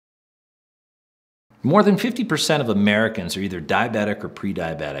More than 50% of Americans are either diabetic or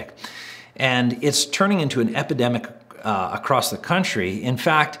pre-diabetic, and it's turning into an epidemic across the country. In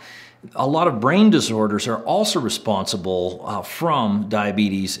fact, a lot of brain disorders are also responsible from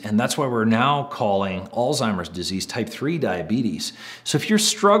diabetes, and that's why we're now calling Alzheimer's disease type 3 diabetes. So if you're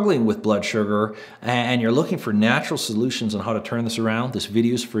struggling with blood sugar and you're looking for natural solutions on how to turn this around, this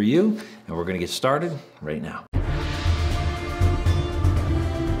video is for you, and we're going to get started right now.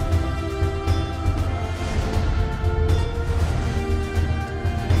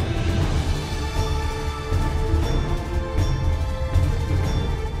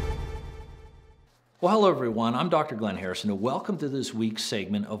 Well, hello everyone, I'm Dr. Glenn Harrison, and welcome to this week's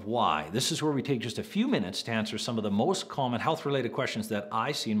segment of Why. This is where we take just a few minutes to answer some of the most common health-related questions that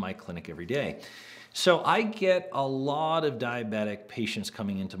I see in my clinic every day. So I get a lot of diabetic patients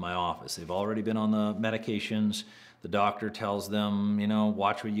coming into my office. They've already been on the medications. The doctor tells them, you know,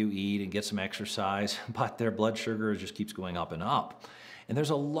 watch what you eat and get some exercise, but their blood sugar just keeps going up and up. And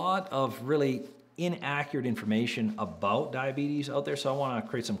there's a lot of really inaccurate information about diabetes out there, so I want to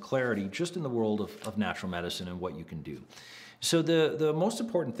create some clarity just in the world of natural medicine and what you can do. So the most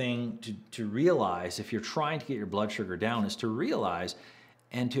important thing to realize if you're trying to get your blood sugar down is to realize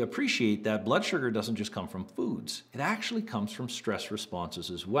and to appreciate that blood sugar doesn't just come from foods. It actually comes from stress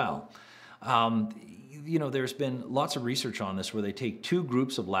responses as well. You know, there's been lots of research on this where they take two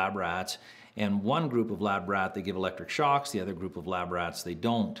groups of lab rats, and one group of lab rat they give electric shocks, the other group of lab rats they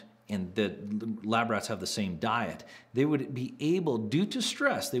don't. And the lab rats have the same diet, they would be able, due to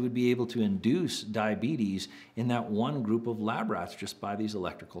stress, they would be able to induce diabetes in that one group of lab rats just by these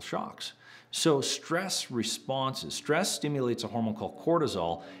electrical shocks. So stress responses, stress stimulates a hormone called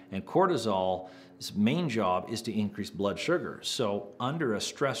cortisol, and cortisol's main job is to increase blood sugar. So under a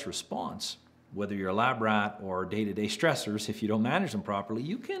stress response, whether you're a lab rat or day-to-day stressors, if you don't manage them properly,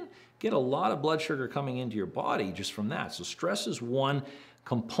 you can get a lot of blood sugar coming into your body just from that. So stress is one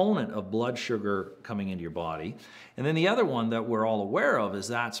component of blood sugar coming into your body. And then the other one that we're all aware of is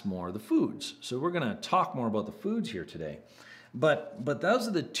that's more the foods. So we're going to talk more about the foods here today. But those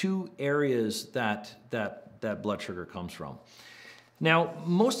are the two areas that blood sugar comes from. Now,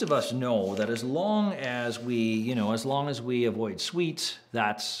 most of us know that as long as we avoid sweets,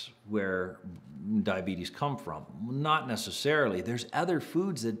 that's where diabetes come from. Not necessarily. There's other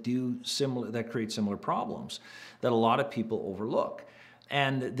foods that create similar problems that a lot of people overlook.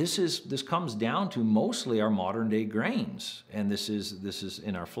 And this comes down to mostly our modern day grains. And this is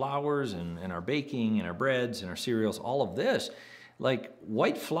in our flours and in our baking, in our breads, and our cereals, all of this. Like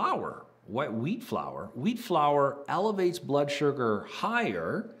wheat flour elevates blood sugar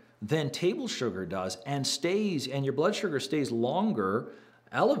higher than table sugar does and your blood sugar stays longer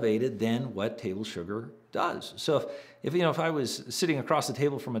elevated than what table sugar does. So if I was sitting across the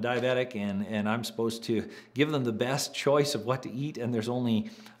table from a diabetic and I'm supposed to give them the best choice of what to eat and there's only,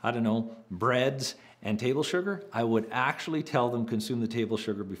 I don't know, breads and table sugar, I would actually tell them consume the table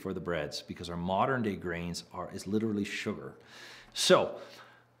sugar before the breads because our modern day grains is literally sugar. So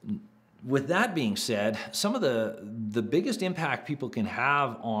with that being said, some of the biggest impact people can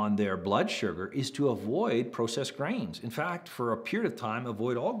have on their blood sugar is to avoid processed grains. In fact, for a period of time,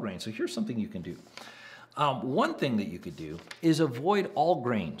 avoid all grains. So here's something you can do. One thing that you could do is avoid all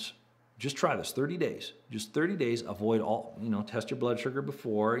grains. Just try this, 30 days. Just 30 days, avoid all, test your blood sugar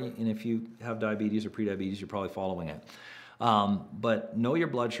before, and if you have diabetes or prediabetes, you're probably following it. But know your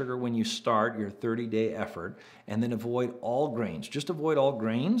blood sugar when you start your 30-day effort, and then avoid all grains. Just avoid all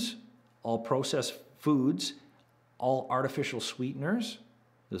grains, all processed foods, all artificial sweeteners.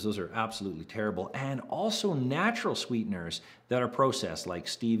 Those are absolutely terrible. And also natural sweeteners that are processed like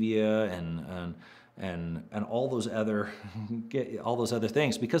stevia and all those other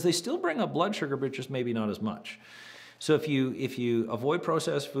things, because they still bring up blood sugar, but just maybe not as much. So if you avoid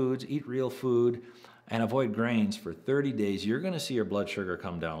processed foods, eat real food, and avoid grains for 30 days, you're going to see your blood sugar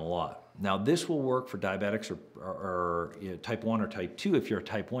come down a lot. Now, this will work for diabetics or type 1 or type 2. If you're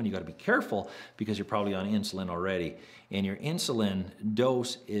type 1, you got to be careful because you're probably on insulin already. And your insulin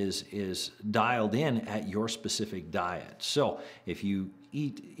dose is dialed in at your specific diet. So if you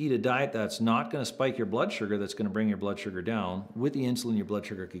eat a diet that's not going to spike your blood sugar, that's going to bring your blood sugar down, with the insulin, your blood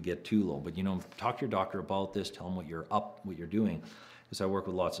sugar could get too low. But talk to your doctor about this, tell them what you're doing. Because I work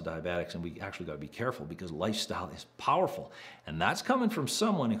with lots of diabetics, and we actually got to be careful because lifestyle is powerful. And that's coming from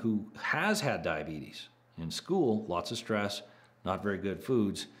someone who has had diabetes. In school, lots of stress, not very good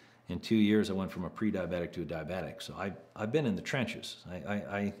foods. In 2 years, I went from a pre-diabetic to a diabetic. So I've been in the trenches.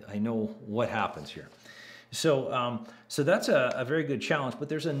 I know what happens here. So that's a very good challenge. But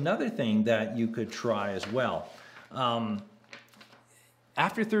there's another thing that you could try as well.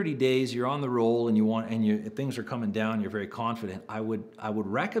 After 30 days, you're on the roll and things are coming down, you're very confident. I would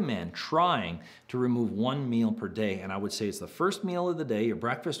recommend trying to remove 1 meal per day. And I would say it's the first meal of the day, your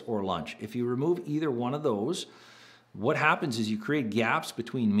breakfast or lunch. If you remove either one of those, what happens is you create gaps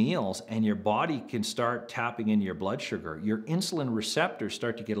between meals and your body can start tapping into your blood sugar. Your insulin receptors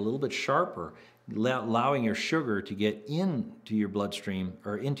start to get a little bit sharper, allowing your sugar to get into your bloodstream,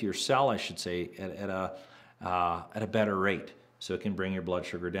 or into your cell, I should say, at a better rate. So it can bring your blood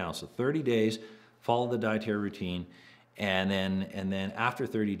sugar down. So 30 days, follow the dietary routine, and then after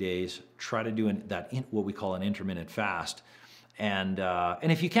 30 days, try to do what we call an intermittent fast. And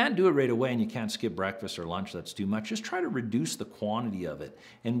if you can't do it right away and you can't skip breakfast or lunch, that's too much, just try to reduce the quantity of it.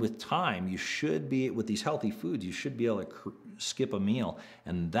 And with time, you should be, with these healthy foods, you should be able to skip a meal.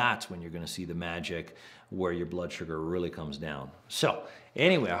 And that's when you're going to see the magic where your blood sugar really comes down. So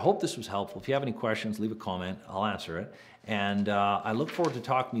anyway, I hope this was helpful. If you have any questions, leave a comment. I'll answer it. And I look forward to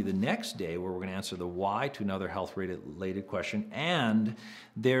talking to you the next day, where we're going to answer the why to another health-related question. And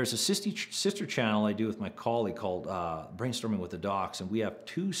there's a sister channel I do with my colleague called Brainstorming with the Docs, and we have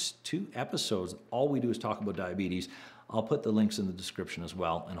two episodes. All we do is talk about diabetes. I'll put the links in the description as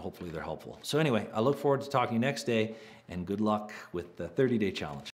well, and hopefully they're helpful. So anyway, I look forward to talking to you next day, and good luck with the 30-day challenge.